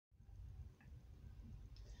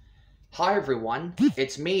Hi everyone,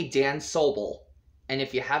 it's me, Dan Sobel, and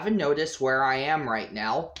if you haven't noticed where I am right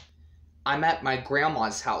now, I'm at my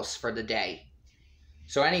grandma's house for the day.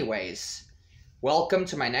 So anyways, welcome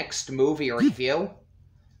to my next movie review.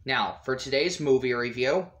 Now, for today's movie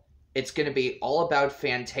review, it's going to be all about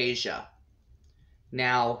Fantasia.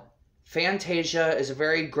 Now, Fantasia is a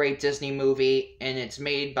very great Disney movie, and it's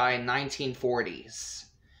made by 1940s.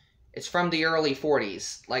 It's from the early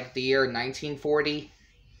 40s, like the year 1940.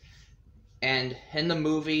 And in the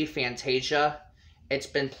movie Fantasia, it's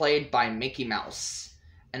been played by Mickey Mouse.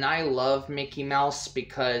 And I love Mickey Mouse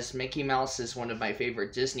because Mickey Mouse is one of my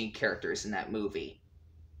favorite Disney characters in that movie.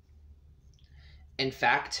 In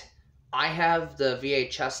fact, I have the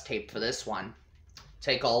VHS tape for this one.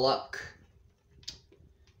 Take a look.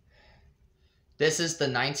 This is the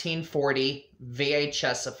 1940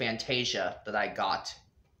 VHS of Fantasia that I got.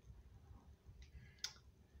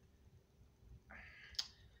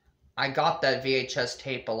 I got that VHS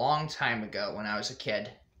tape a long time ago when I was a kid.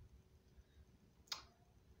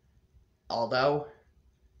 Although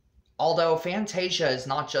Fantasia is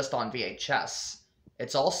not just on VHS,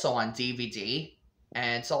 it's also on DVD,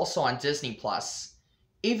 and it's also on Disney Plus.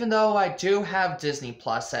 Even though I do have Disney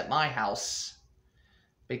Plus at my house,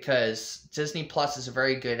 because Disney Plus is a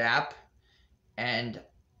very good app, and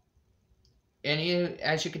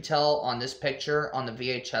as you can tell on this picture on the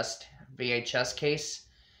VHS case,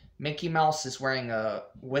 Mickey Mouse is wearing a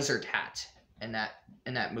wizard hat in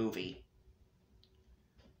that movie.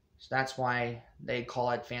 So that's why they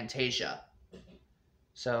call it Fantasia.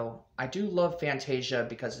 So I do love Fantasia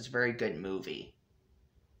because it's a very good movie.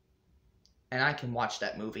 And I can watch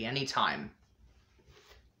that movie anytime.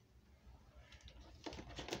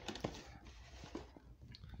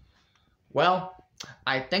 Well,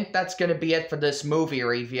 I think that's going to be it for this movie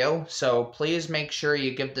review. So please make sure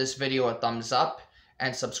you give this video a thumbs up.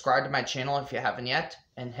 And subscribe to my channel if you haven't yet,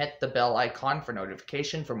 and hit the bell icon for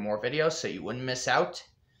notification for more videos so you wouldn't miss out.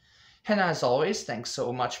 And as always, thanks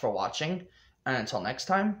so much for watching, and until next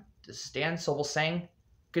time, this is Dan Sobel saying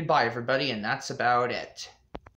goodbye everybody, and that's about it.